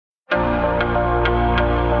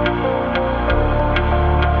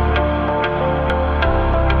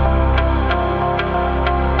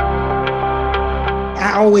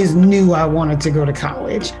always knew I wanted to go to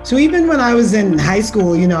college. So even when I was in high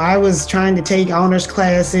school, I was trying to take honors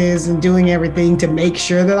classes and doing everything to make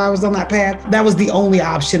sure that I was on that path. That was the only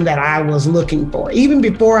option that I was looking for. Even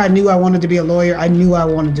before I knew I wanted to be a lawyer, I knew I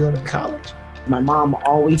wanted to go to college. My mom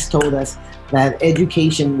always told us that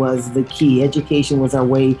education was the key. Education was our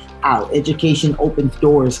way out. Education opens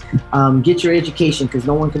doors. Get your education, because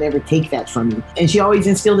no one can ever take that from you. And she always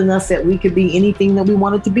instilled in us that we could be anything that we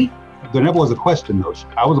wanted to be. There never was a question, though.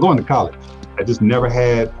 I was going to college. I just never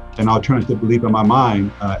had an alternative belief in my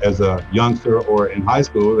mind as a youngster or in high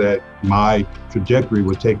school that my trajectory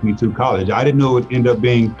would take me to college. I didn't know it would end up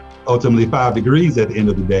being ultimately 5 degrees at the end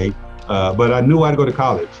of the day, but I knew I'd go to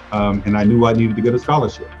college, and I knew I needed to get a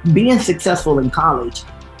scholarship. Being successful in college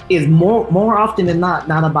is more often than not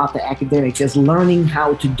about the academics. It's learning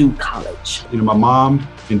how to do college. My mom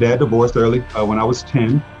and dad divorced early when I was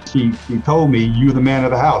 10. She told me, you're the man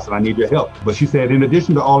of the house and I need your help. But she said, in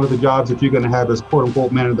addition to all of the jobs that you're going to have as quote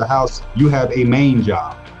unquote man of the house, you have a main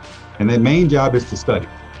job. And that main job is to study.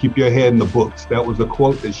 Keep your head in the books. That was a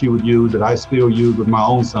quote that she would use that I still use with my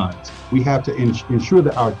own sons. We have to ensure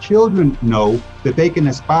that our children know that they can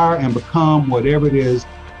aspire and become whatever it is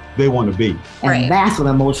they want to be. And that's what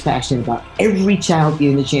I'm most passionate about. Every child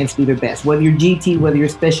getting a chance to do their best, whether you're GT, whether you're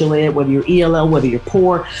special ed, whether you're ELL, whether you're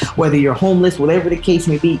poor, whether you're homeless, whatever the case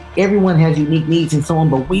may be. Everyone has unique needs and so on,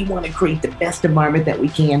 but we want to create the best environment that we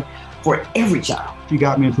can for every child. She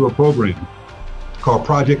got me into a program called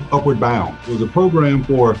Project Upward Bound. It was a program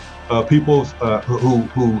for people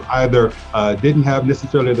who either didn't have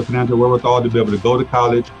necessarily the financial wherewithal to be able to go to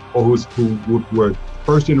college, or who were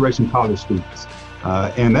first generation college students.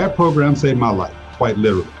 And that program saved my life, quite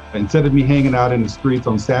literally. Instead of me hanging out in the streets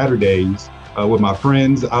on Saturdays with my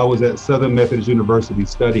friends, I was at Southern Methodist University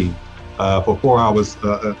studying for 4 hours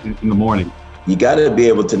in the morning. You got to be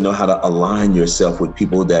able to know how to align yourself with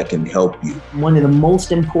people that can help you. One of the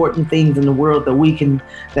most important things in the world that we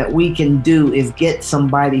can do is get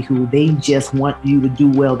somebody who they just want you to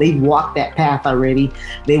do well. They've walked that path already.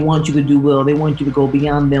 They want you to do well. They want you to go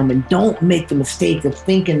beyond them. And don't make the mistake of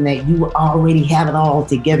thinking that you already have it all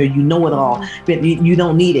together. You know it all, but you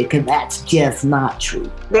don't need it, because that's just not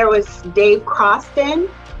true. There was Dave Croston.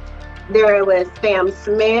 There was Sam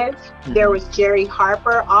Smith, there was Jerry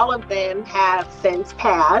Harper. All of them have since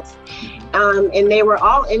passed. And they were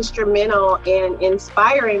all instrumental in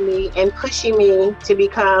inspiring me and pushing me to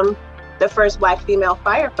become the first Black female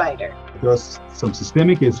firefighter. There are some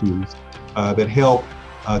systemic issues that help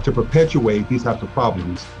to perpetuate these types of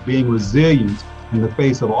problems. Being resilient in the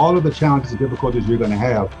face of all of the challenges and difficulties you're going to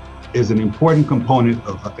have is an important component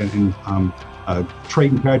of a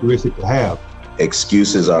trait and characteristic to have.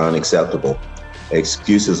 Excuses are unacceptable.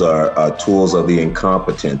 Excuses are tools of the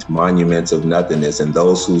incompetent, monuments of nothingness, and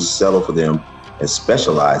those who settle for them and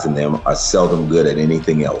specialize in them are seldom good at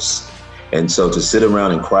anything else. And so to sit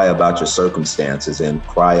around and cry about your circumstances and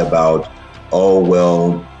cry about, oh,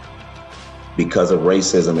 well, because of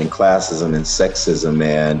racism and classism and sexism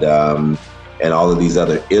and all of these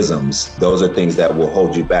other isms, those are things that will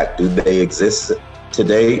hold you back. Do they exist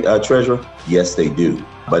today, Treasurer? Yes, they do.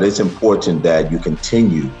 But it's important that you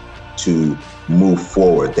continue to move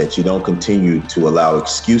forward, that you don't continue to allow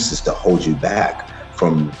excuses to hold you back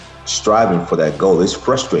from striving for that goal. It's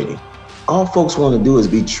frustrating. All folks want to do is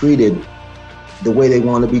be treated the way they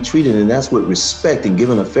want to be treated, and that's with respect and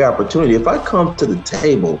given a fair opportunity. If I come to the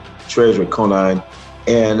table, Treasurer Conine,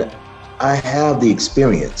 and I have the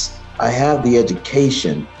experience, I have the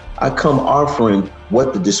education, I come offering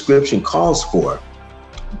what the description calls for,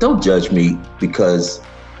 don't judge me because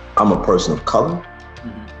I'm a person of color.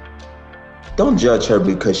 Don't judge her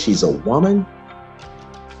because she's a woman.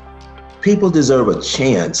 People deserve a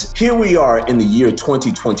chance. Here we are in the year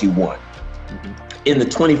 2021, in the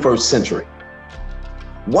 21st century.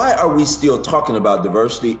 Why are we still talking about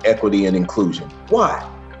diversity, equity, and inclusion? Why?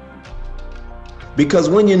 Because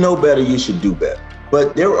when you know better, you should do better.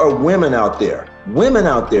 But there are women out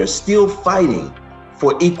there still fighting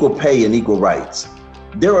for equal pay and equal rights.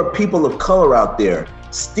 There are people of color out there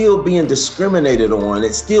still being discriminated on,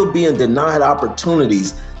 and still being denied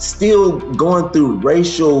opportunities, still going through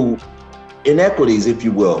racial inequities, if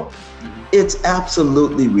you will. It's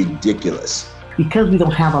absolutely ridiculous. Because we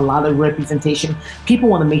don't have a lot of representation, people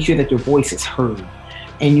want to make sure that their voice is heard,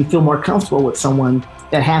 and you feel more comfortable with someone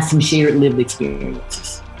that has some shared lived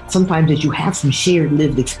experiences. Sometimes that you have some shared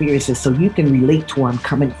lived experiences so you can relate to where I'm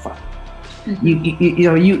coming from.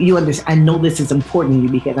 You understand. I know this is important to you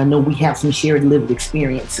because I know we have some shared lived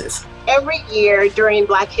experiences. Every year during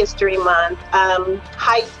Black History Month,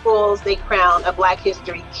 high schools, they crown a Black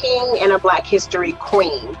History King and a Black History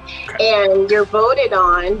Queen. And you're voted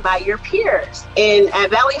on by your peers. At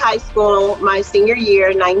Valley High School, my senior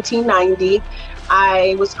year, 1990,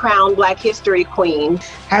 I was crowned Black History Queen.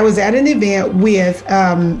 I was at an event with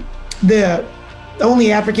the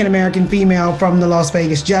only African-American female from the Las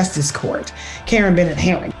Vegas Justice Court, Karen Bennett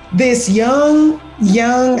Herring. This young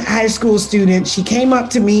high school student, she came up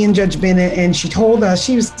to me and Judge Bennett and she told us,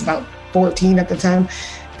 she was about 14 at the time,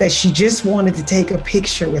 that she just wanted to take a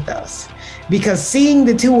picture with us because seeing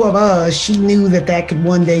the two of us, she knew that could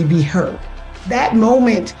one day be her. That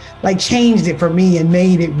moment changed it for me and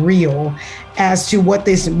made it real as to what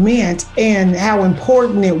this meant and how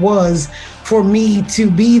important it was for me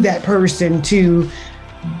to be that person to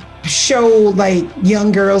show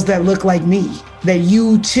young girls that look like me, that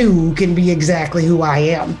you too can be exactly who I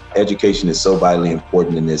am. Education is so vitally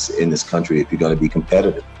important in this country if you're going to be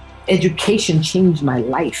competitive. Education changed my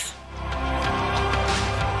life.